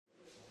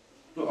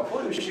Look, I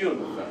thought it was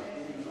shielding with that.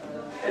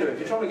 Anyway, if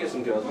you're trying to get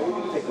some girls, maybe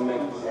you can take the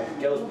makeup.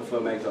 Girls prefer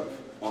makeup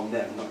on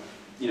them, not,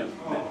 you know,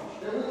 men.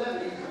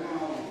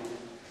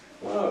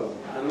 Whoa,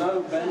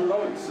 hello, Ben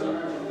Rhodes,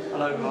 sir.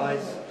 Hello,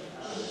 guys.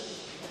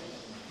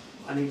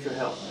 I need your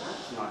help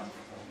tonight.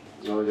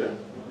 Oh, yeah?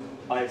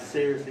 I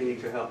seriously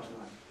need your help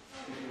tonight.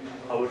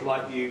 I would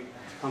like you to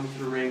come to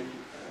the ring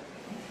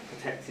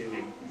protecting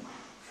me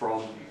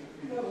from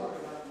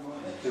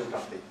Bill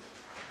Duffy.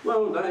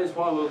 Well, that is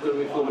why we're going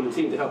to be forming a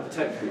team to help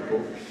protect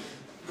people.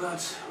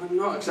 But we're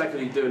not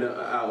exactly doing it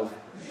out of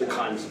the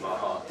kindness of our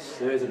hearts.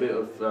 There is a bit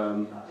of,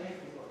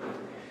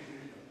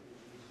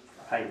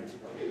 Payment.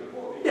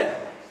 yeah.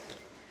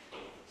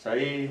 So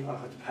I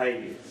have to pay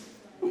you.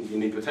 You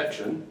need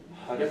protection.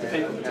 You have to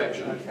pay for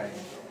protection.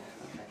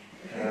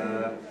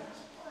 Okay.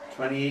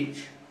 20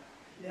 each.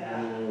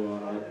 Oh,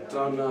 I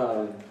don't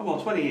know. Come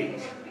on, 20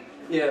 each.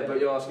 Yeah, but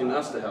you're asking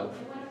us to help.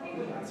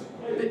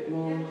 A bit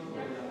more.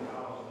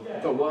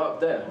 Go, we're up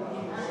there.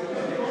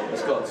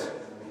 It's got. So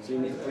you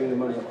need to bring the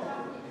money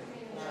up.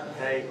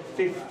 Okay,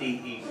 50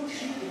 each.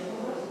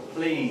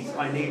 Please,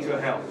 I need your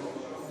help.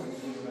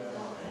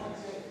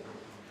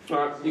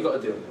 Alright, you got a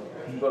deal.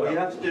 What you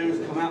have to do is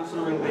come out to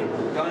the ring with me.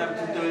 Don't have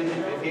to do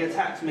anything. If he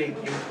attacks me, you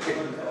get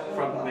in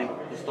front of me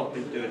and stop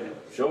him doing it.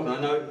 Sure. And I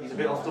know he's a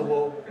bit off the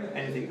wall.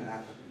 Anything can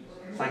happen.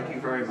 Thank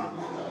you very much.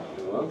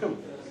 You're welcome.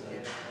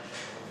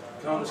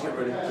 Come on, let's get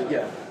ready.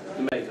 Yeah,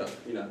 the makeup,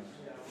 you know.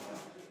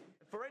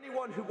 For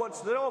anyone who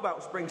wants to know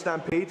about Spring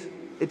Stampede,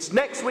 it's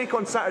next week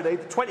on Saturday,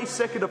 the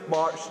 22nd of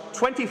March,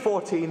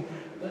 2014,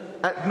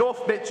 at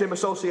North Mitcham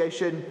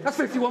Association. That's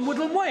 51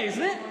 Woodland Way,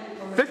 isn't it?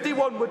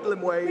 51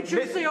 Woodland Way. Mitcham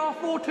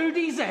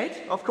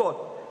CR42DZ? Of course.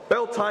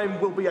 Bell time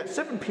will be at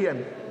 7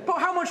 p.m. But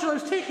how much are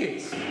those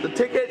tickets? The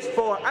tickets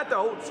for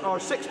adults are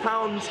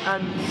 £6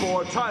 and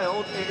for a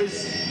child it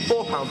is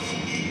 £4.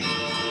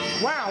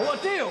 Wow, what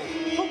a deal!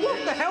 But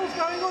what the hell's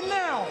going on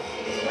now?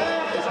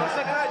 It's our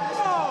second hand.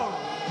 Oh,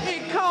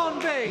 it can't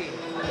be!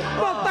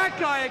 Not that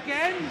guy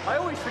again! I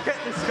always forget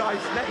this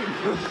guy's name.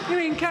 You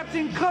mean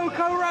Captain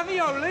Coco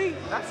Ravioli?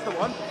 That's the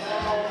one.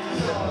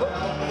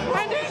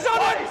 And he's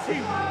on a...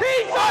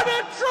 He's on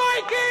a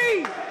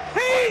trikey!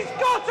 He's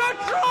got a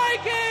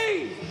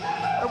trikey!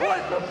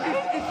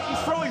 He's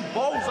throwing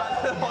balls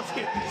at the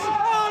audience.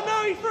 Oh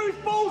no, he threw his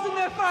balls in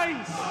their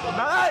face!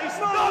 No, that is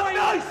not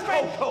nice,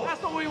 Coco!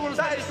 That's not what we want to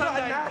That spend is not a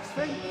Sunday. nice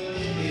thing.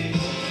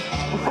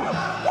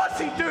 What's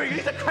he doing?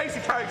 He's a crazy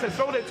character.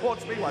 Throwing it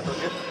towards me, why don't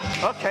you?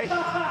 Okay,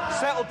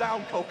 settle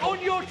down, Coco.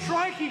 On your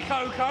trikey,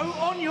 Coco,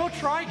 on your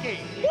trikey.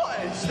 What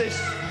is this?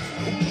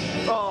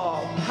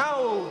 Oh,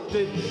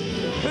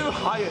 who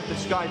hired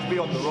this guy to be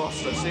on the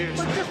roster,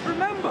 seriously? But just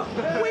remember,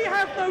 we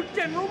have no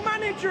general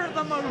manager at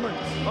the moment.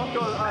 Oh,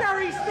 God,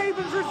 Gary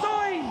Stevens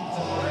resigned.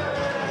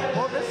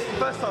 well, this is the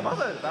first time I've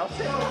heard about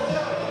it.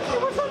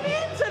 It was on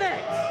the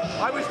internet.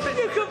 I was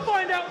busy. You can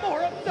find out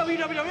more at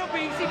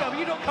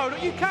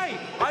www.bcw.co.uk.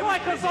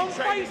 Like us on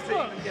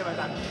Facebook.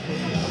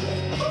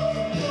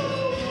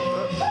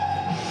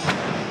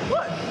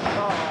 What?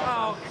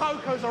 Oh,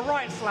 Coco's a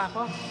right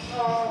slapper.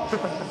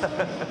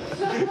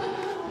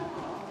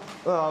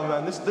 Oh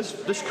man,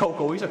 this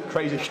Coco, he's a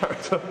crazy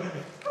character.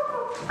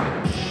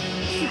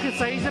 You could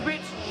say he's a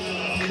bit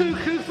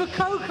cuckoo for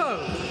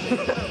Coco.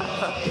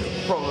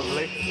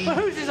 Probably. But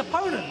who's his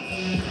opponent?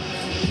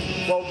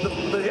 Well,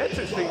 the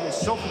entrance theme is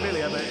so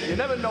familiar, but you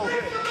never know who.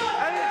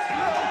 And it's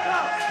little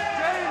Gus,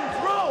 James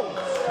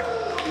Rhodes.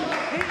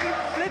 He's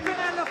flipping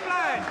on the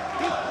flag.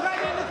 He's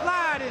dragging the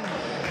flag in.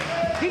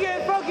 He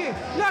getting funky,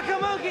 like a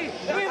monkey,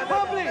 in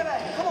public.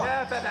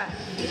 Yeah, baby.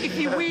 If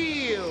you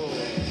will.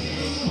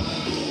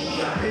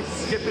 He's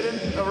skipping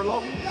in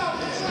along.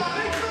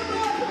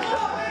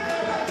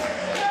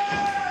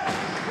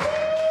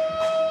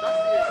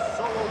 Dusty is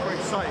so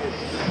overexcited.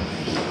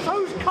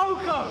 So's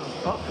Coco.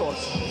 Of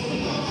course.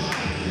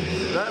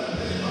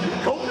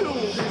 Coco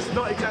is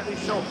not exactly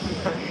so.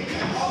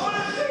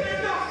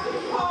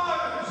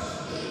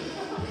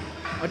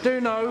 I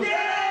do know.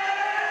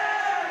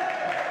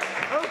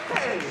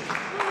 Okay.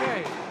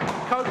 Okay.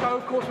 Coco,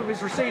 of course, with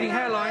his receding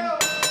hairline.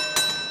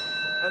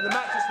 And the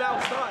match has now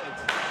started.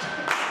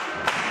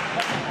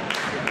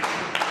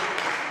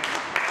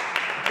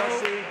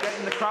 Dusty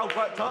getting the crowd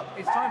worked up.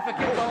 It's time for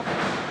kickoff.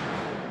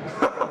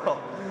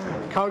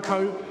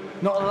 Coco,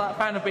 not a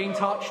fan of being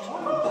touched,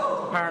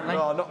 apparently.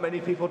 No, not many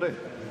people do.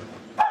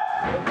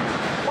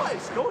 What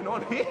is going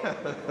on here?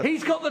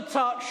 He's got the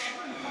touch.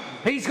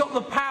 He's got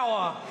the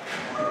power.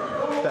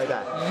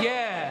 Dada.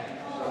 Yeah.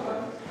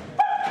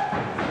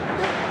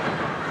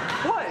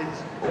 What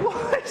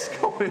is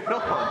going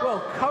on?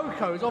 Well,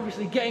 Coco is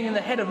obviously getting in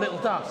the head of Little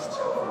Dust.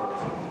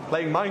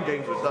 Playing mind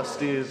games with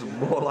Dusty is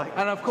more like...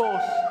 And of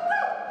course...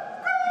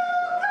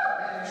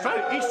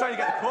 He's trying to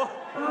get the core.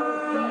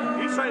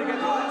 He's trying to get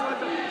the audience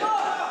with him.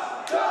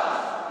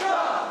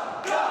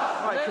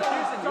 Right,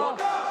 confusing you.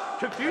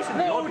 confusing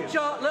the audience.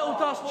 Little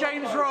Dust,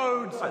 James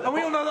Rhodes. And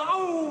we all know that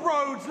all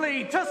roads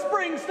lead to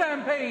Spring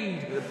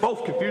Stampede. They're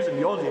both confusing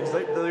the audience.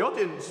 The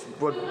audience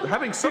were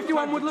having some 51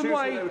 time to Woodland choose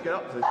what Way, they would get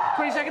up to.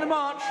 22nd of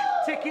March.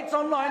 Tickets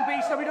online,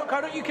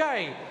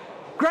 bcw.co.uk.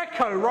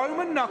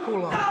 Greco-Roman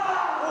knuckle up.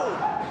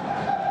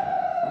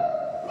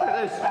 Look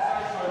at this.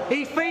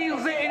 He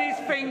feels it in his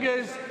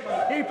fingers.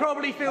 He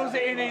probably feels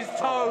it in his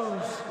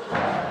toes.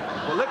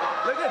 Well, look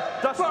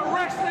at Dusty. But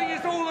wrestling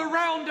is all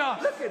around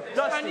us. Look at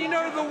Dusty. And you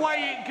know the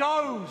way it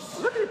goes.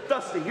 Look at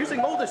Dusty using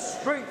all the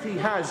strength he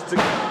has to.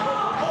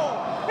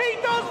 Oh. He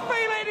does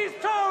feel it in his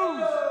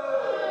toes.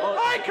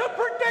 I can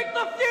predict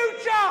the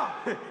future.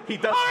 He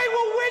does. I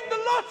will win the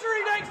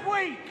lottery next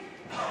week.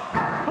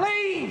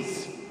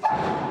 Please.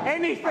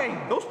 Anything.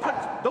 Those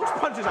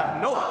punches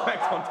have no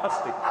effect on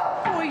Dusty.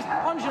 Oh, he's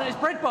punching at his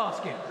bread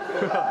basket.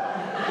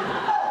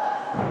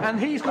 And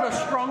he's got a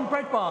strong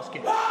bread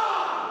basket.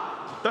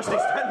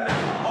 Dusty's standing there.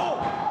 Oh!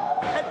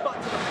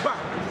 Headbutt to the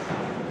back.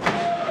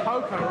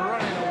 Coco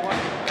running away.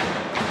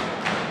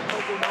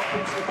 Coco now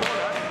beats the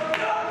corner.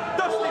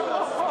 Dusty with a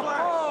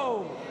splash.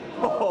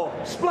 Oh!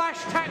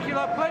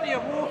 Splash-tacular, plenty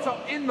of water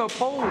in the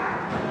pool.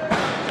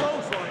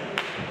 Close line.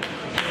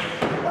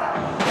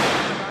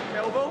 Back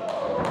elbow.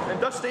 And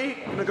Dusty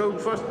gonna go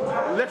first,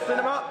 lifting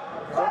him up.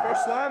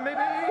 Reverse slam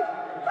maybe.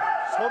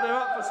 Just holding him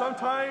up for some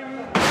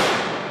time.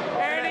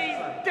 And he's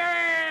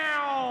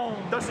down!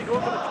 Dusty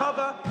going for the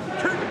cover.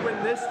 Couldn't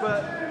win this,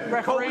 but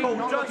Referee Coco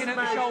not just looking at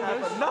the managed to have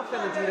shoulders. enough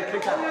energy to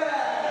kick out.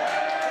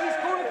 He's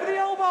calling for the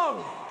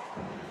elbow!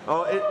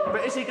 Oh,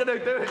 but is he going to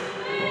do it?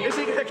 Is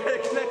he going to get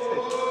it connected?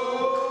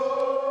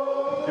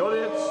 The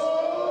audience.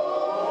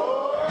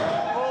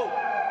 Oh!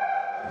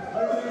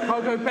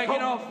 Coco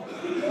begging off.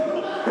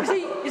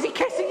 Is he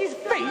kissing his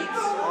feet?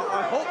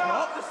 I hope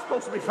not. This is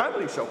supposed to be a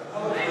family show.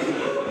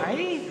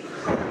 Hey?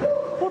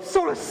 What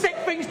sort of sick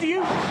things do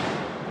you...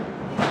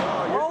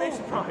 Oh, you'd be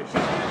surprised.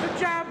 The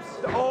jabs.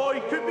 Oh,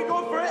 he could be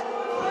going for it.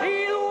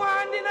 He's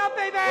winding up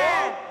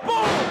there.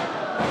 Boom!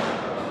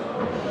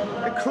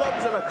 It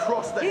clubs him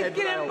across the He's head.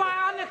 getting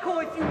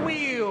bionicle, if you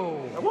will.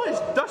 And what is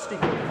Dusty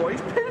going for?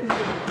 He's pinning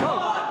him.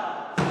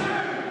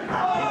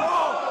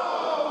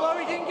 Although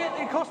he didn't get...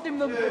 It cost him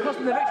the victory.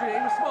 He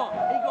was smart.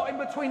 He got in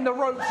between the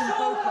ropes and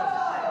Coco.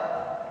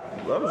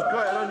 That was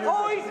quite an unusual.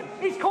 Oh,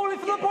 he's calling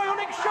for the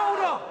bionic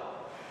shoulder.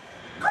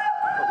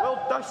 Well,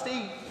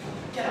 Dusty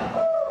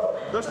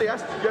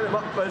has to get him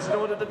up first in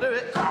order to do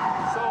it.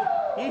 So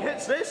he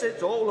hits this,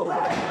 it's all over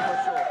for sure.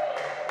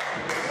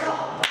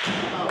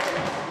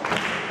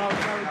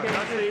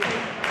 Dusty.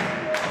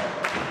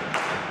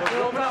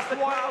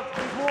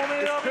 He's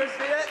warming up. Could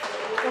be it.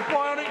 The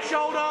bionic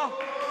shoulder.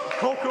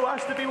 Coco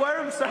has to beware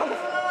himself.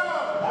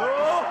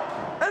 Oh,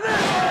 and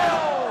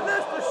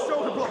there's the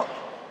shoulder block.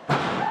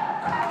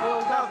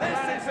 Now this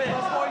is it.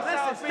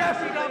 This is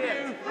definitely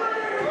it.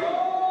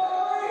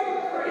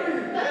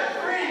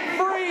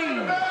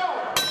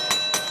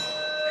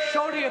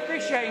 Shoulder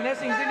officiating, this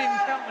thing didn't even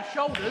count the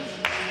shoulders.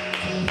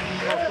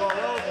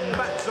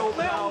 Back's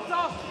over now.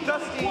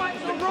 Dusty quite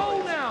the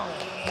roll now.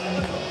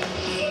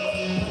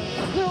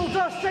 Little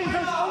Dust, James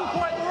Rhodes on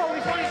quite the roll.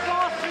 He's won his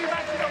last 2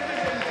 matches on this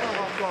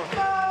one.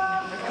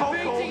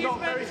 Defeating his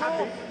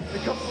mentor.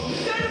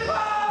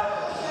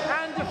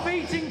 And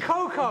defeating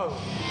Coco.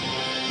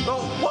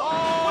 Oh, what?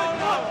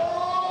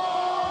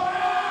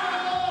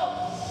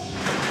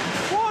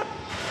 What?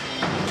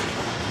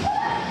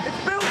 It's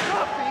Bill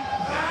Duffy,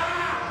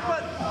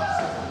 but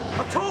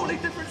a totally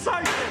different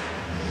side thing.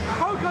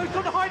 Coco's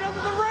got to hide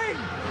under the ring.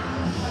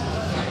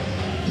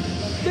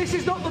 This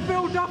is not the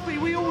Bill Duffy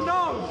we all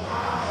know.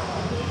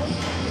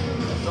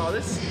 No,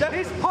 this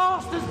His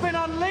past has been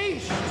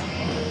unleashed.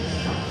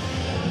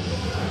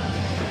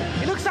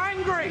 He looks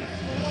angry.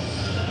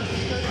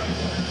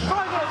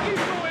 Tiger, you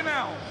sort him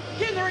out.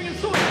 Get in the ring and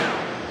sort him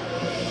out.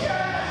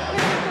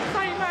 This is the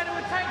same man who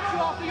attacked you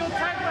after your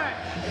tag match.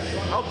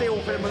 I'll deal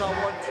with him when I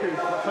want to,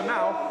 but for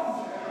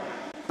now...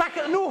 Back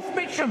at the North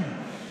Mitcham,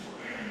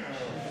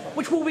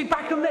 which will be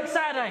back on next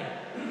Saturday,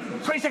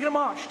 22nd of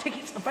March.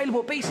 Tickets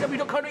available at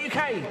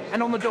bcw.co.uk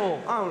and on the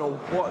door. I don't know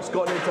what's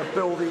gone into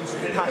Bill these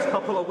past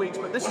couple of weeks,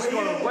 but this has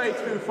gone way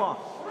too far.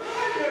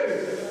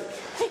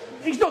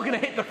 He's not going to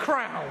hit the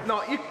crowd.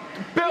 No,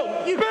 Bill,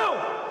 don't do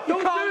that.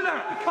 You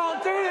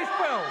can't do this,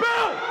 Bill.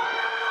 Bill!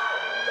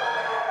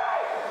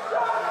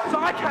 So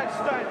I can't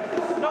stand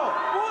this. No.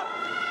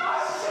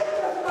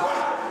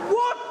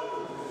 What?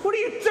 What are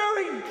you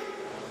doing?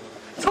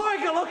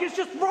 Tiger Lock has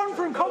just run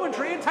from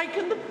commentary and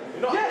taken the...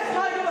 Yes,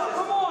 Tiger Lock,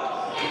 come on!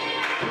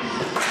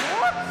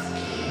 What?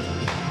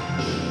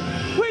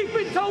 We've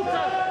been told to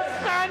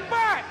stand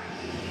back!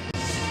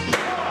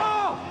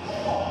 Oh!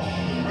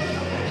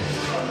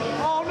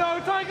 Oh no,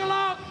 Tiger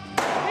Lock!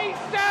 He's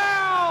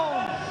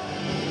down!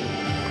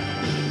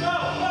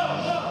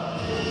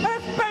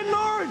 That's Ben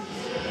Lawrence!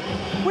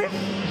 With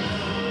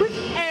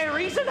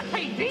Aries and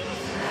Hades?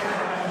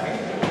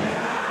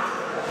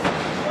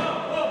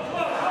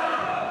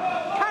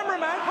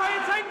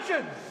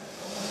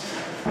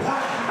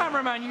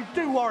 Cameraman, you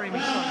do worry me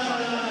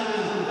sometimes.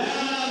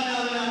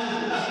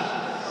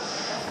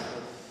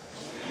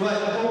 Right,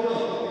 hold on.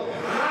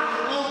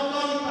 Go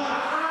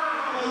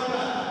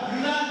back. You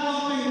land one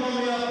finger on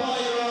me, I'll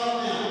fire your arm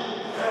now.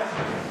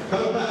 Go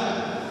back.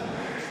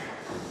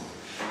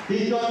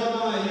 These guys are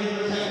not here to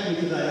protect me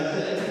today, that's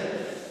it.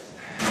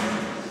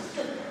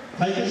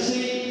 Take a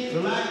seat,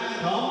 relax,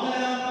 calm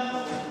down.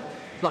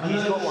 Like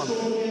he's got one.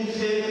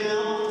 Here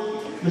now.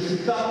 Mr.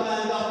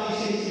 Duckland up, he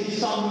seems to be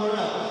somewhere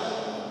else.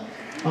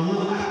 I'm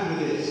not happy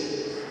with this.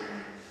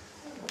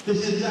 This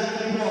is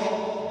exactly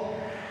what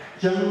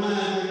General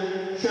Manager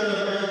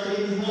Sheriff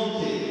Eric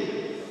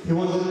wanted. He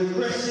wants an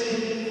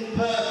aggressive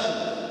person.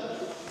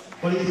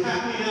 But he's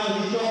happy now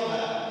he's got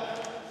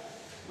that.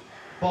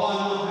 But I'm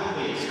not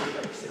happy.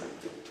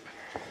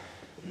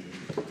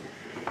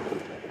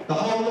 The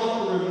whole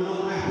locker room are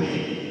not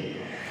happy.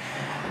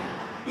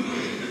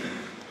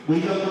 We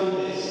don't want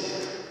this.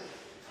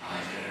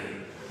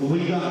 But we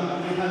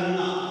don't. We've had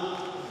enough.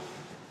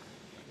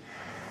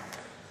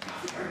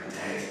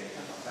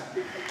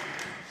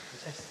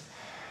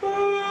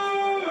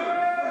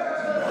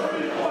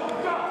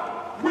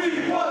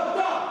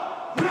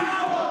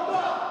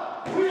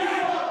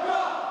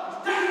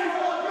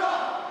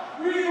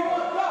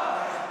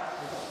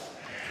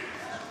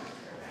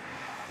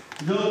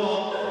 You know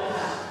what?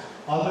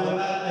 I went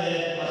back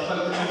there, I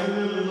spoke to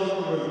everyone in the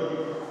locker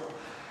room.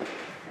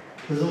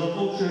 Because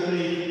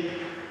unfortunately,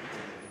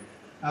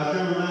 our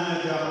general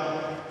manager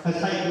has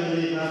taken a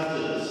leave of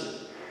absence.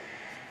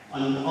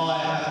 And I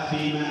have to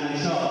be man in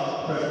charge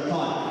at the present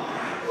time.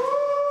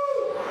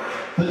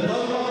 But no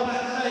one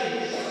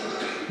backstage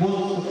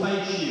wants to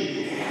face you.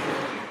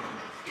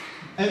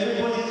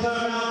 Everybody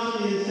turned around to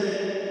me and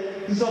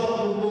said, he's off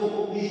the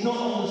wall, he's not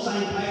on the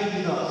same page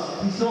as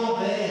us, he's not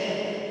there.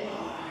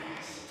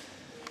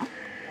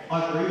 I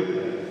agree with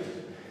you.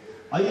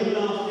 I even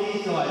asked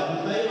these guys,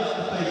 would they like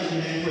to face you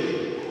next week?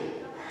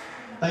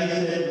 They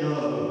said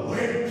no.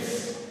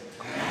 Whips!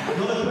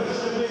 Not a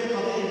question of whips,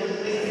 I think just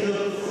thinking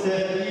of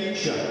their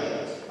future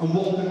and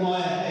what could lie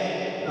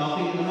ahead. And I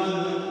think at the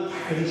moment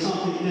it is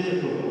something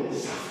difficult.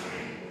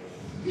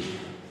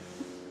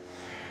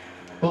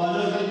 But I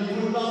know that you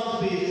would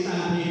love to be at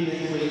Stampede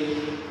next week.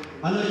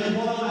 I know you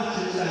want a match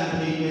at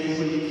Stampede next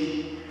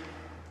week.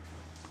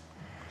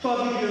 So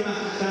I'll give you a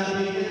match at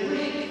Stampede next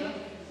week.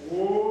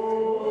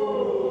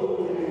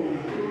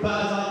 But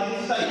as I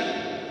did say,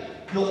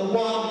 not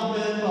one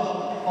member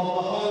of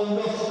the whole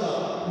roster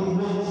would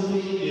want to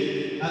meet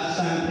you at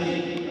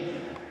Stampede.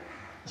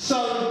 So,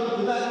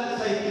 with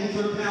that taken into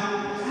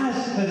account, as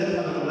head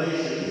of public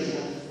relations,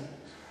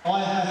 I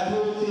have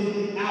brought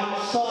in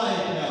outside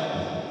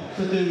help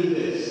to do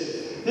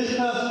this. This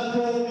person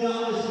called me up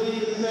this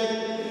week and said,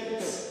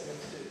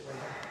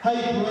 hey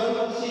bro,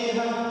 I see you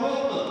have a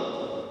problem.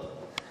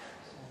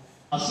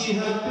 I see you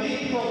have a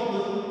big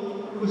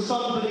problem with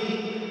somebody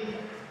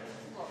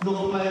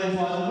not playing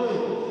by the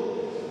rules.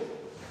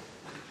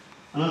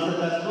 And I said,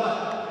 that's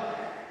right.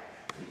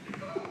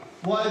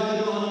 Why is he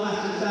not on a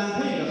massive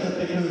Stampede? I said,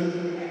 because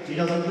he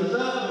doesn't deserve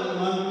it at the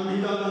moment,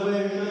 we don't know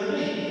where he's going to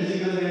be. Is he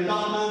going to be a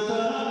dark man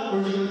turner, or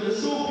is he going to be a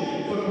scorpion?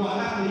 But quite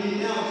happily, he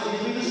now seems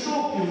to be the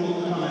scorpion wants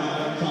to come out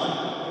every time.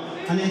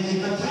 And then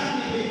he's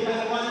attacking people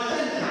left, right and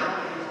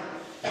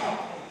centre.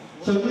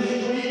 So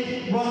next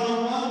week,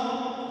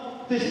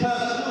 one-on-one, this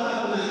person will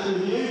have a match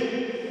with you,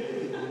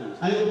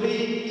 and it will be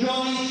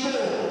Johnny Shaw.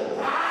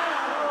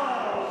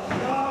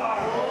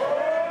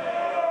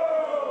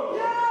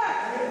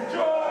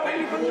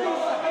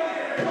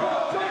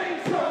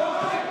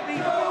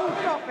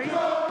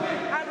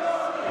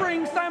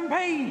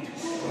 Stampede!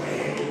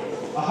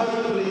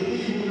 Hopefully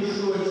he will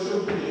destroy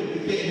something to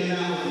get him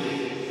out of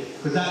here,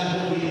 because that's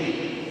what we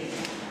need.